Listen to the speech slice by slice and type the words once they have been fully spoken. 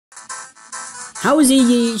How is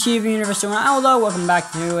Iggy achieving Universe doing? Hello, welcome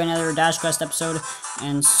back to another Dash Quest episode.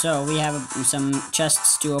 And so, we have some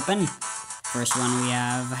chests to open. First one we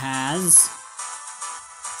has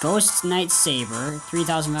Ghost Knight Saber,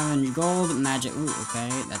 3,500 gold, magic. Ooh, okay,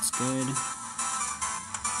 that's good.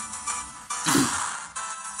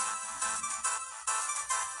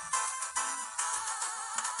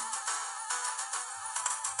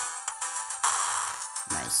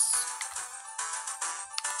 Nice.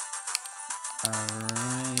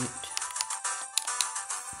 Alright.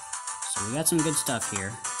 So we got some good stuff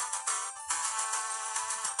here.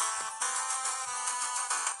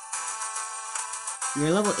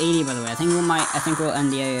 We're level 80, by the way. I think we'll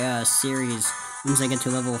end the series once I get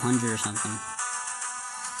to level 100 or something.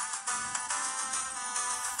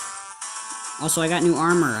 Also, I got new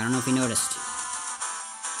armor. I don't know if you noticed.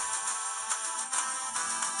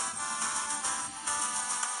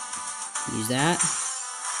 Use that.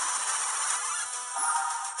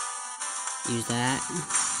 Use that.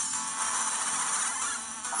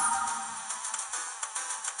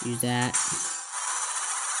 Use that.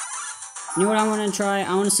 You know what I want to try?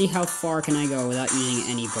 I want to see how far can I go without using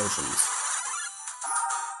any potions.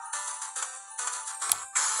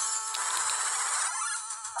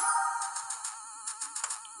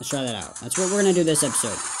 Let's try that out. That's what we're going to do this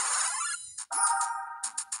episode.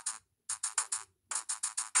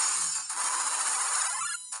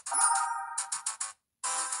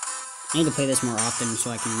 I need to play this more often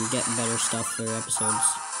so I can get better stuff for episodes.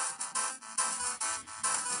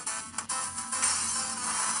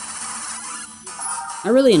 I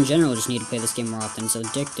really, in general, just need to play this game more often. It's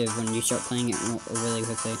addictive when you start playing it really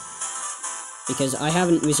quickly. Because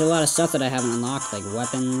there's a lot of stuff that I haven't unlocked, like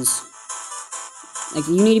weapons. Like,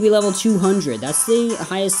 you need to be level 200. That's the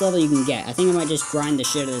highest level you can get. I think I might just grind the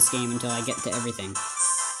shit out of this game until I get to everything.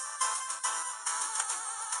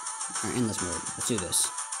 Alright, endless mode. Let's do this.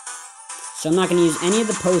 So I'm not going to use any of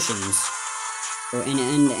the potions,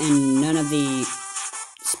 and none of the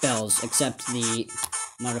spells, except the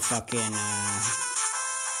motherfucking,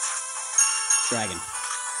 dragon.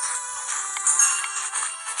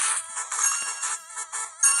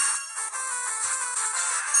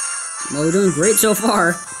 Well, we're doing great so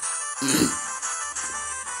far.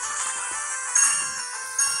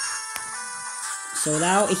 So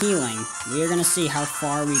without healing, we are going to see how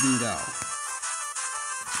far we can go.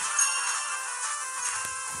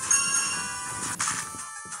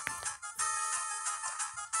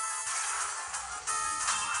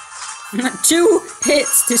 Two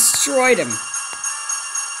hits destroyed him.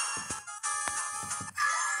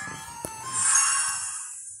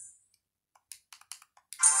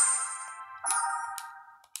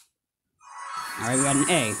 Alright, we got an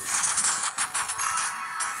A.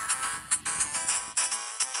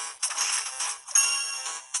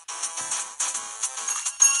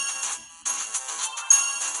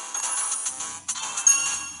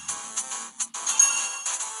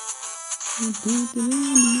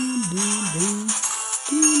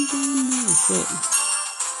 Shit.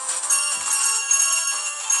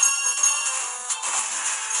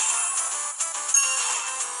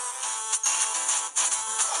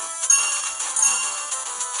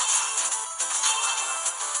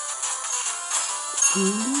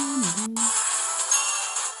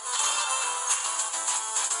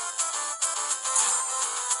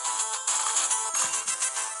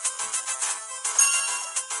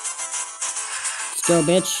 Let's go,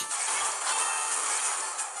 bitch.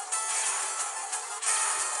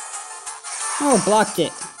 Oh, blocked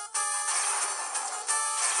it.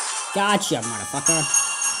 Gotcha, motherfucker.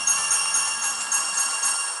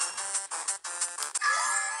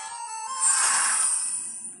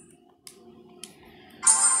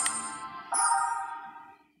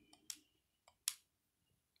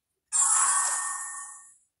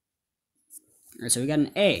 Alright, so we got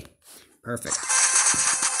an A. Perfect.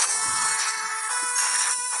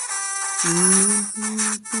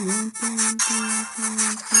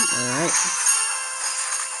 Alright.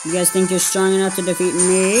 You guys think you're strong enough to defeat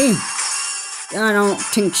me? I don't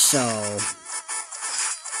think so.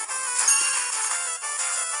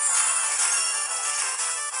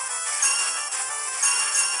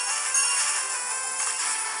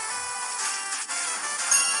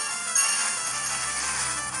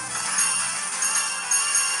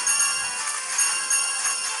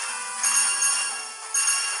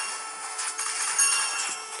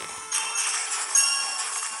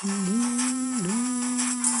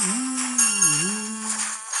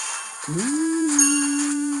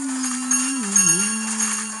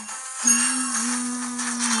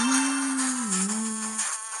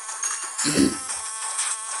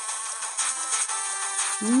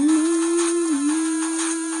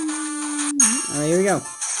 Alright, here we go.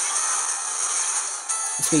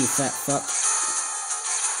 Let's go, you fat fuck.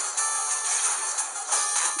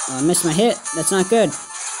 Oh, I missed my hit. That's not good.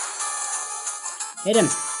 Hit him.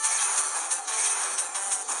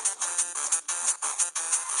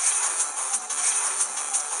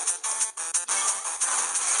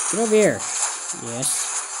 Get over here. Yes.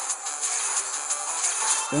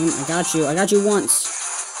 Boom, I got you. I got you once.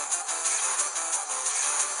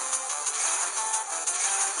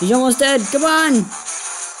 He's almost dead. Come on!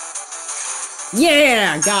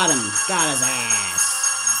 Yeah! Got him. Got his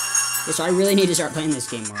ass. Yeah, so I really need to start playing this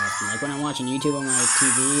game more often. Like, when I'm watching YouTube on my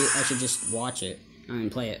TV, I should just watch it. I mean,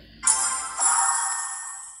 play it.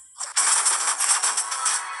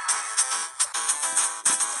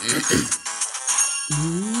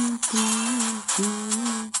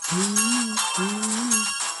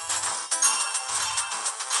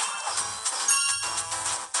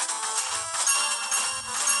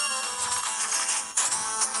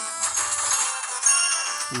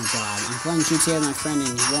 Oh god, I'm playing GTA with my friend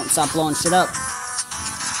and he won't stop blowing shit up. There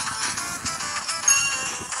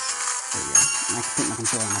we go. And I can put my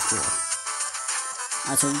controller on the floor.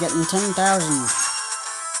 Alright, so we're getting 10,000.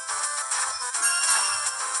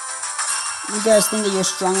 You guys think that you're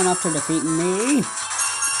strong enough to defeat me?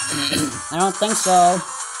 I don't think so.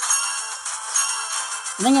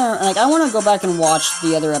 I think I want to go back and watch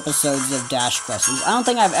the other episodes of Dash Quest. I don't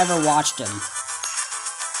think I've ever watched them.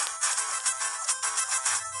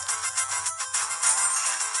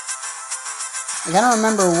 Like, I don't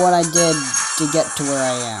remember what I did to get to where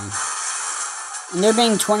I am. And there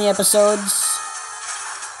being 20 episodes,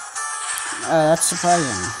 that's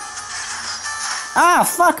surprising. Ah,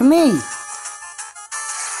 fuck me!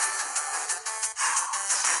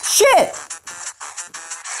 Shit!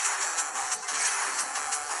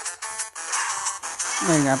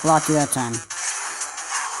 There you go, I blocked you that time.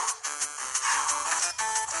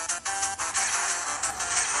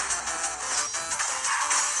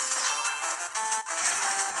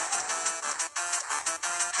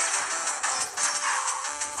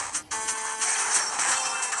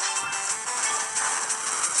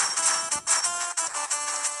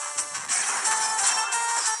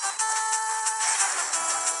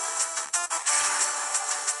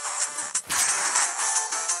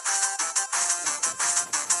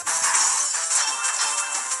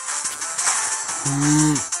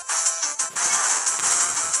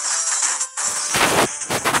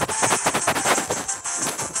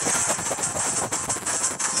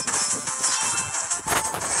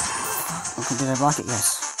 Okay, did I block it?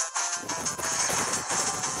 Yes.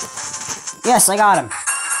 Yes, I got him.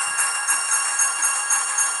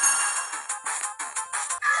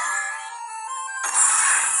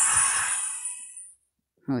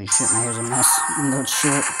 Holy shit, my hair's a mess. Even though it's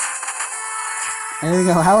short. There we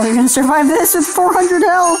go. How are we gonna survive this with 400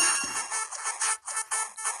 health?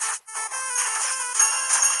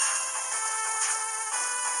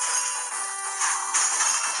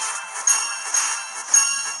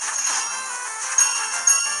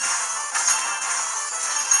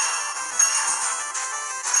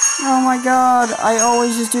 Oh my god, I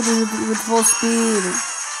always just do this with full speed.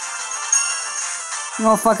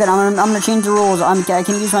 No, fuck it, I'm gonna change the rules. I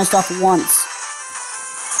can use my stuff once.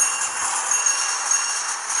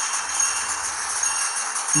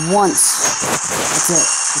 Once. That's it.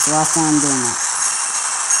 That's the last time I'm doing that.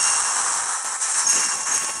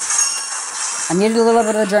 I needed a little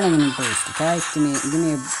bit of adrenaline boost, okay? Give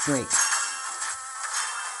me a break.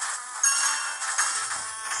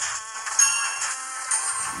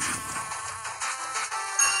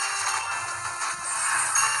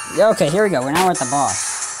 Okay, here we go. Now we're at the boss.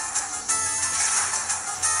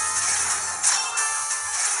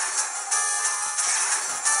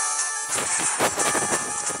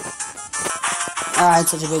 Ah,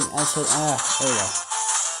 it's such a big. There we go.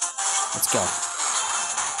 Let's go.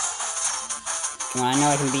 Come on, I know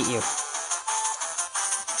I can beat you.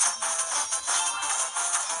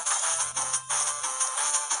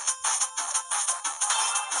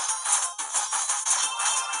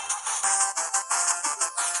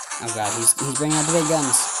 Oh god, he's bringing out the big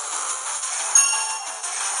guns.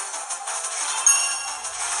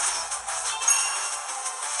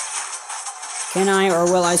 Can I or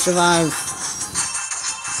will I survive?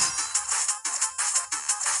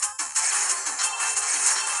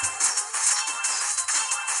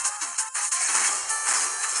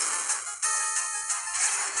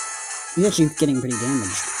 He's actually getting pretty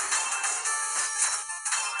damaged.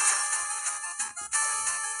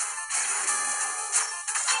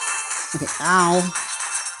 Okay, ow.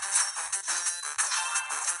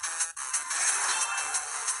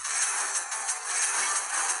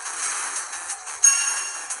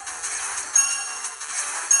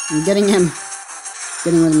 I'm getting him.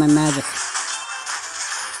 Getting rid of my magic.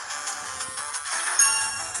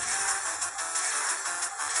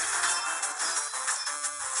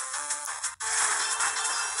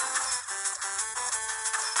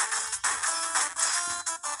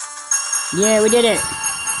 Yeah, we did it!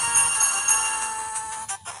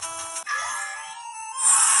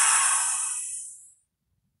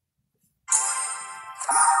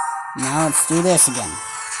 Now let's do this again.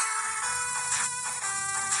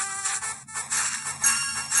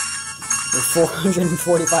 With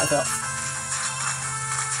 445 health.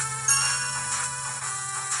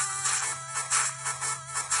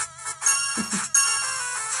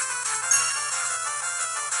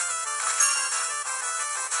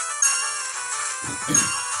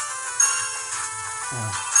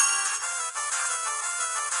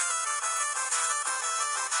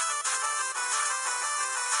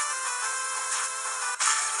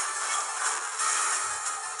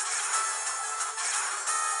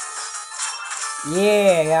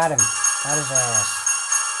 Yeah, got him. Got his ass.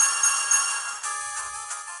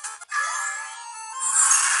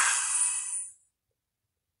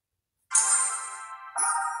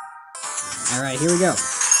 Alright, here we go.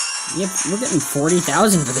 Yep, we're getting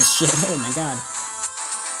 40,000 for this shit. Oh my god.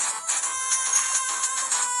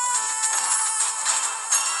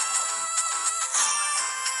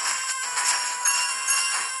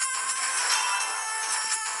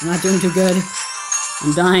 I'm not doing too good.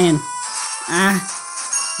 I'm dying. Ah,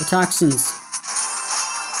 the toxins.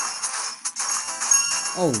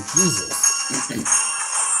 Oh, Jesus.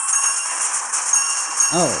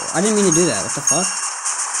 Oh, I didn't mean to do that. What the fuck?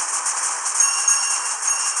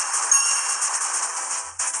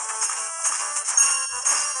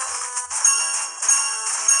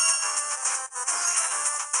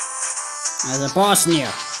 There's a boss near.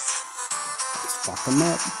 Let's fuck him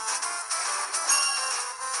up.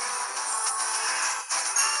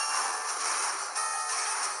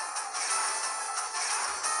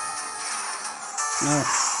 No.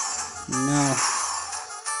 No.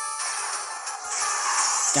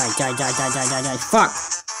 Die, die, die, die, die, die, die. Fuck!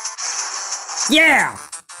 Yeah!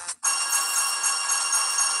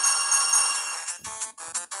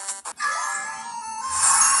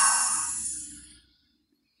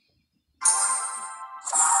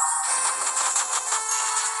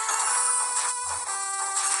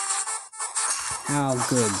 How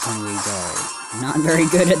good can we go? Not very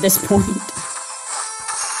good at this point.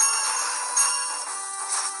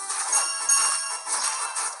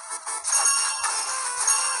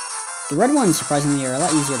 The red ones, surprisingly, are a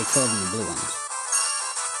lot easier to kill than the blue ones.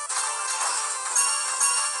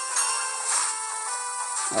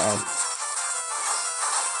 Uh-oh.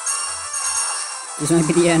 This might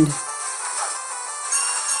be the end.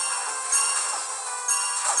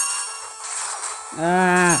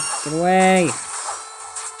 Ah! Get away!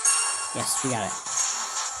 Yes, we got it.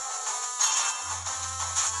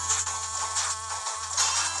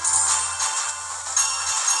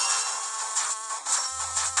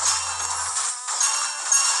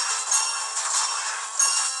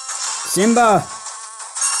 Simba!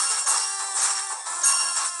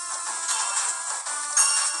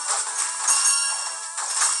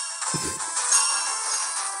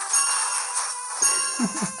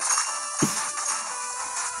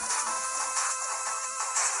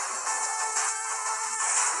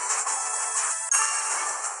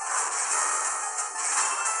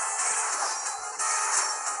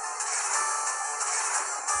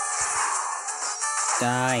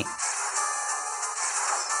 Die.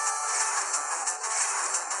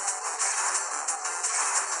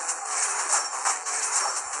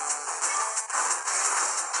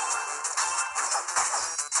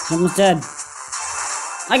 Almost dead.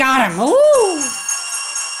 I got him! Ooh!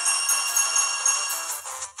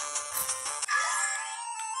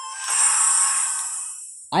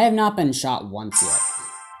 I have not been shot once yet.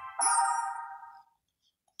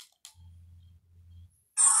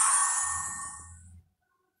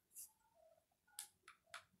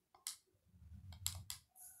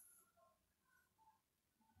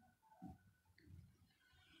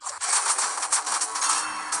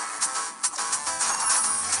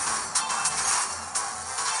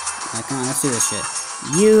 Alright, come on, let's do this shit.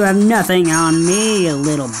 You have nothing on me, you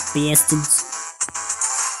little bastards.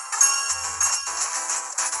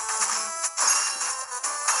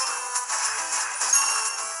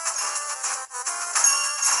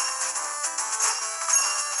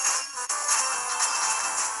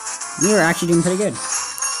 You are actually doing pretty good.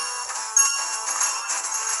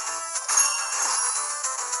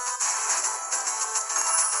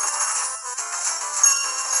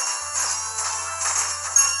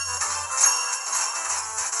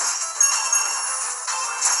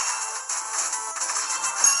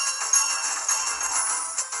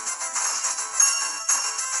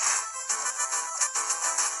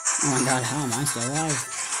 Oh my god, how am I still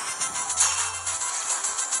alive?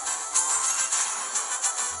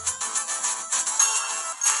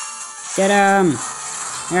 Get him!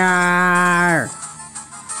 Yarr!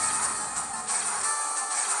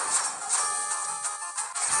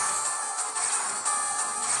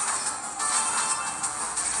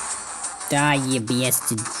 Die, you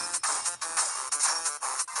bastard.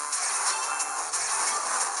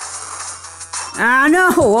 Ah,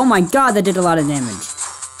 no! Oh my god, that did a lot of damage.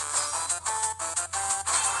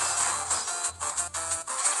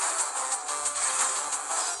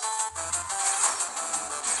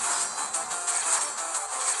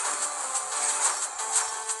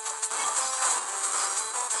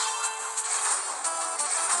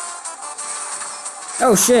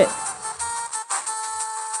 Oh shit!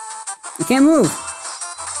 I can't move!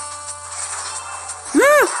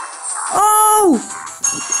 Ah! Oh!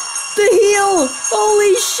 The heal!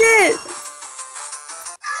 Holy shit!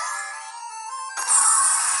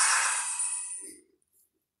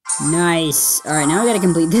 Nice. Alright, now we gotta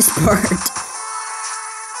complete this part.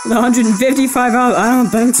 With 155 out, I don't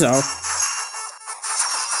think so.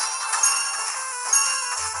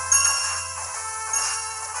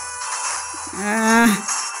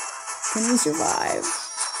 Can we survive?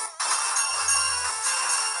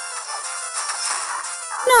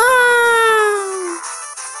 No!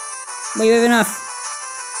 Wait, we have enough.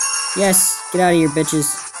 Yes, get out of here,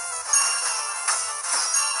 bitches.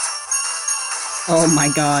 Oh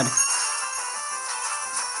my god.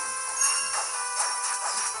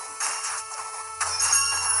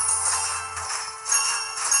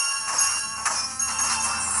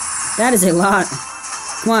 That is a lot.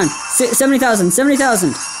 Come on, 70,000,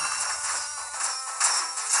 70,000.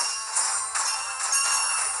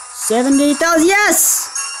 70,000, yes!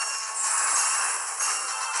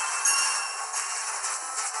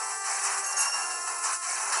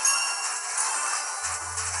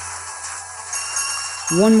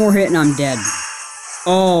 One more hit and I'm dead.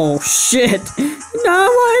 Oh, shit. No,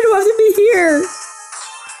 why do I have to be here?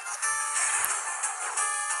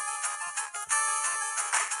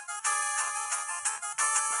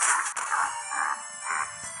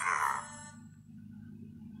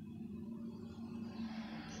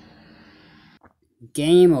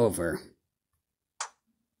 Game over.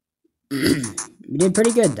 We did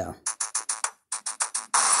pretty good, though.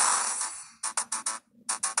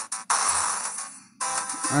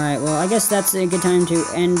 Alright, well, I guess that's a good time to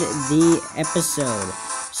end the episode.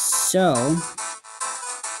 So...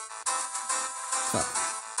 fuck.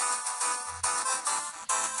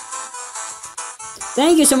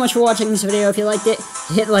 Thank you so much for watching this video. If you liked it,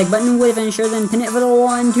 hit the like button with it, and sure, then pin it for the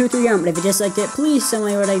 1, 2, 3 But if you disliked it, please tell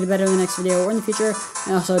me what I did better in the next video or in the future.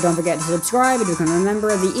 And also, don't forget to subscribe and become a member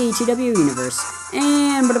of the ETW universe.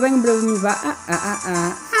 And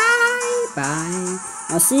bye.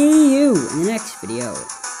 I'll see you in the next video.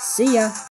 See ya.